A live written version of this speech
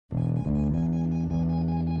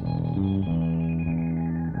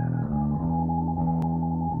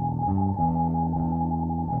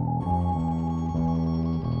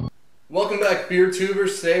Welcome back, beer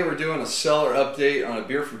tubers. Today we're doing a cellar update on a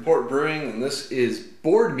beer from Port Brewing, and this is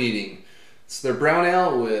Board Meeting. It's their brown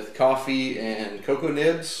ale with coffee and cocoa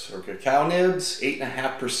nibs, or cacao nibs,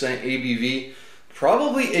 8.5% ABV.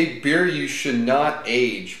 Probably a beer you should not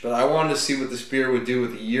age, but I wanted to see what this beer would do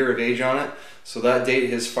with a year of age on it, so that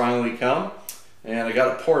date has finally come, and I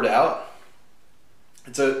got it poured out.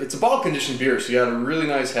 It's a bottle conditioned beer, so you got a really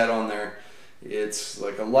nice head on there. It's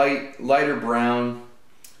like a lighter brown.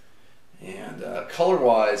 And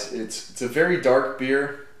color-wise, it's a very dark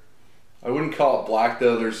beer. I wouldn't call it black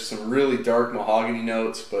though. There's some really dark mahogany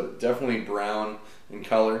notes, but definitely brown in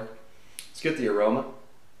color. Let's get the aroma.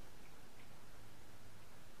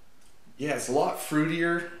 Yeah, it's a lot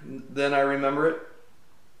fruitier than I remember it.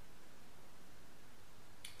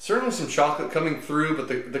 Certainly some chocolate coming through,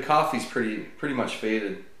 but the coffee's pretty much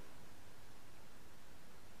faded.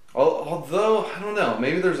 Although, I don't know,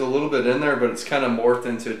 maybe there's a little bit in there, but it's kind of morphed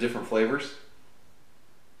into different flavors.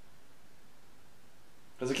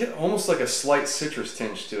 Because I get almost like a slight citrus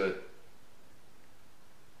tinge to it.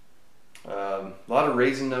 A lot of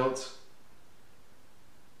raisin notes.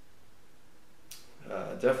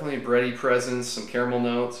 Definitely bready presence, some caramel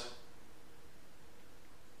notes.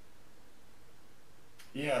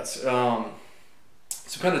 Yeah, it's some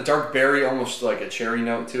kind of dark berry, almost like a cherry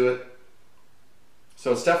note to it.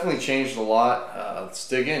 So it's definitely changed a lot. Let's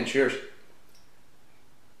dig in. Cheers.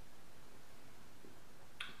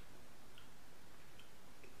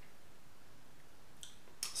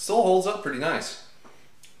 Still holds up pretty nice.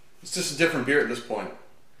 It's just a different beer at this point.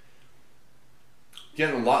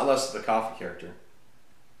 Getting a lot less of the coffee character.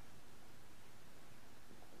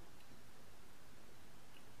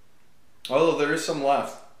 Although there is some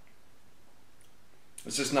left.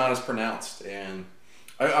 It's just not as pronounced, and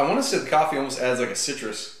I want to say the coffee almost adds like a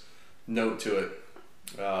citrus note to it.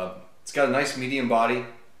 It's got a nice medium body,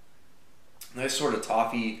 nice sort of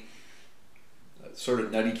toffee, sort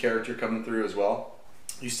of nutty character coming through as well.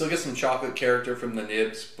 You still get some chocolate character from the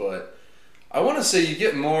nibs, but I want to say you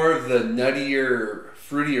get more of the nuttier,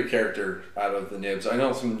 fruitier character out of the nibs. I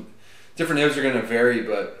know some different nibs are going to vary,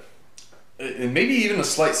 but and maybe even a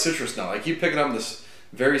slight citrus note. I keep picking up this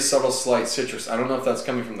very subtle slight citrus. I don't know if that's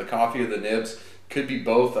coming from the coffee or the nibs. Could be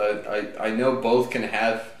both. I know both can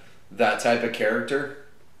have that type of character,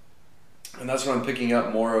 and that's what I'm picking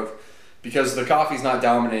up more of, because the coffee's not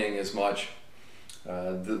dominating as much.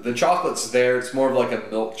 The chocolate's there. It's more of like a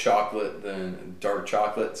milk chocolate than dark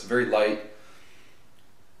chocolate. It's very light,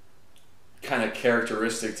 kind of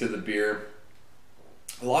characteristic to the beer.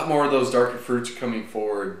 A lot more of those darker fruits are coming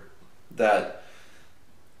forward. That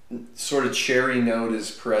sort of cherry note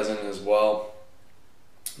is present as well.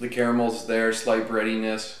 The caramel's there, slight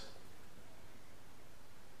breadiness.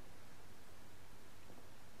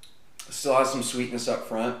 Still has some sweetness up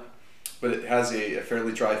front, but it has a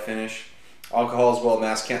fairly dry finish. Alcohol as well,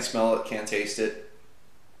 mass, can't smell it, can't taste it.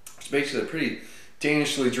 It's basically a pretty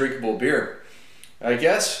dangerously drinkable beer. I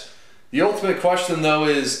guess the ultimate question though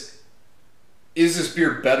is this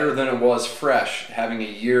beer better than it was fresh, having a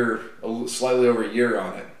year, slightly over a year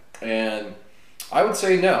on it? And I would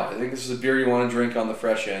say no. I think this is a beer you want to drink on the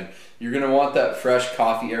fresh end. You're going to want that fresh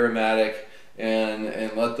coffee aromatic, and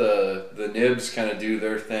let the nibs kind of do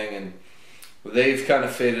their thing, and they've kind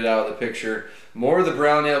of faded out of the picture. More of the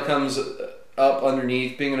brown ale comes up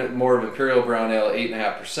underneath, being more of imperial brown ale,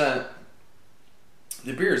 8.5%.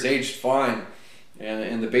 The beer is aged fine,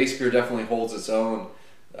 and the base beer definitely holds its own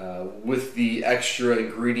with the extra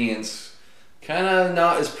ingredients kind of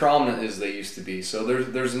not as prominent as they used to be. So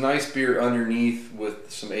there's a nice beer underneath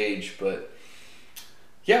with some age, but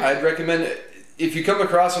yeah, I'd recommend it. If you come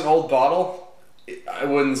across an old bottle, I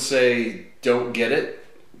wouldn't say don't get it,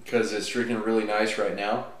 because it's drinking really nice right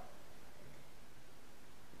now.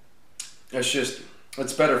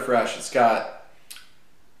 It's better fresh. It's not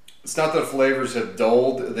that flavors have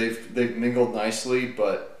dulled, they've mingled nicely,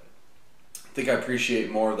 but I think I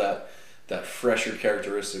appreciate more of that fresher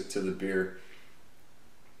characteristic to the beer.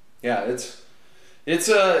 Yeah, it's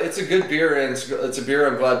a good beer, and it's a beer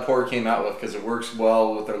I'm glad Port came out with, because it works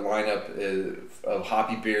well with their lineup of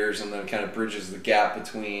hoppy beers, and then kind of bridges the gap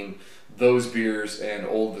between those beers and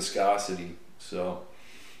Old Viscosity. So,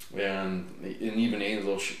 and even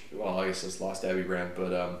Angel, well, I guess that's Lost Abbey brand,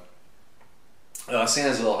 but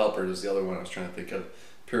Santa's Little Helper is the other one I was trying to think of.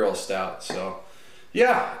 Imperial Stout. So,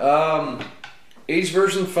 yeah, aged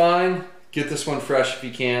version fine. Get this one fresh if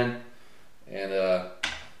you can, and I'm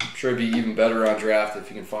sure it'd be even better on draft if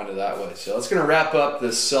you can find it that way. So that's going to wrap up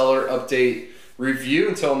this Cellar update review.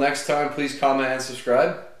 Until next time, please comment and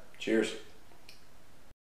subscribe. Cheers.